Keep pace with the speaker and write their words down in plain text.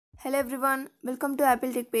Hello everyone, welcome to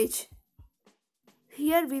Apple Tech page.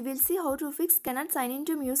 Here we will see how to fix cannot sign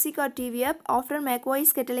into music or TV app after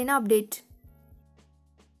macOS Catalina update.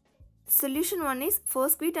 Solution 1 is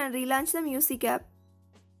force quit and relaunch the music app.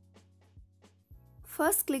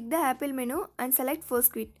 First click the Apple menu and select force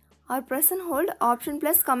quit or press and hold Option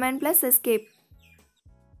plus Command plus Escape.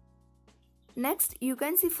 Next you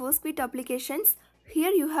can see force quit applications.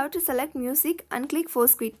 Here you have to select music and click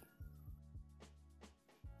force quit.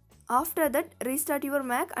 After that, restart your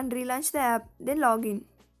Mac and relaunch the app, then log in.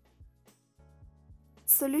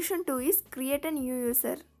 Solution 2 is create a new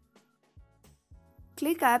user.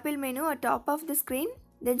 Click Apple menu at top of the screen,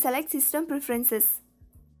 then select System Preferences.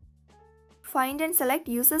 Find and select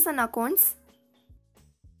Users and Accounts.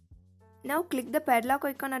 Now click the padlock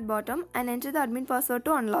icon at bottom and enter the admin password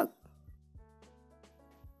to unlock.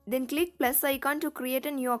 Then click plus icon to create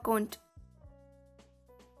a new account.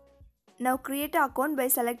 Now create an account by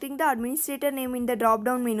selecting the administrator name in the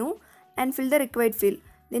drop-down menu and fill the required field.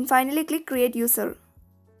 Then finally click Create User.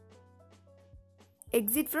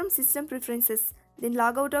 Exit from System Preferences. Then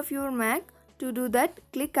log out of your Mac. To do that,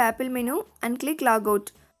 click Apple menu and click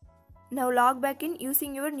Logout. Now log back in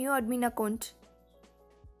using your new admin account.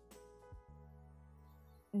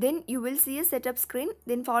 Then you will see a setup screen.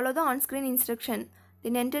 Then follow the on-screen instruction.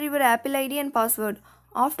 Then enter your Apple ID and password.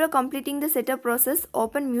 After completing the setup process,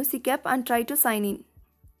 open Music app and try to sign in.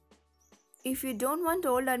 If you don't want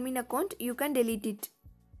old admin account, you can delete it.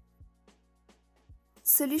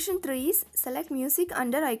 Solution 3 is select Music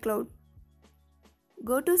under iCloud.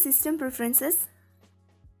 Go to System Preferences.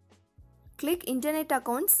 Click Internet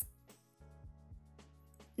Accounts.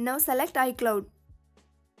 Now select iCloud.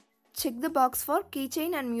 Check the box for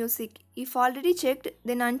Keychain and Music. If already checked,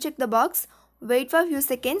 then uncheck the box. Wait for a few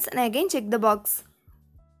seconds and again check the box.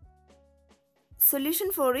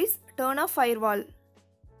 Solution 4 is turn off firewall.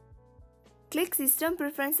 Click System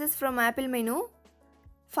Preferences from Apple menu.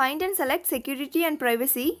 Find and select Security and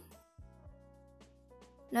Privacy.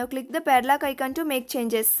 Now click the padlock icon to make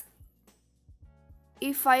changes.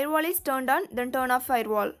 If firewall is turned on, then turn off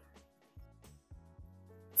firewall.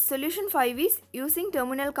 Solution 5 is using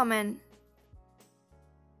terminal command.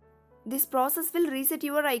 This process will reset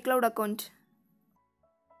your iCloud account.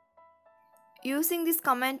 Using this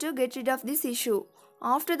command to get rid of this issue.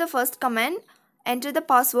 After the first command, enter the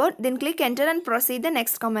password, then click enter and proceed the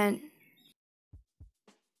next command.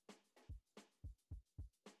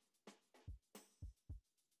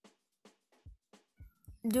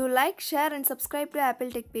 Do like, share and subscribe to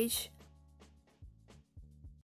Apple Tech page.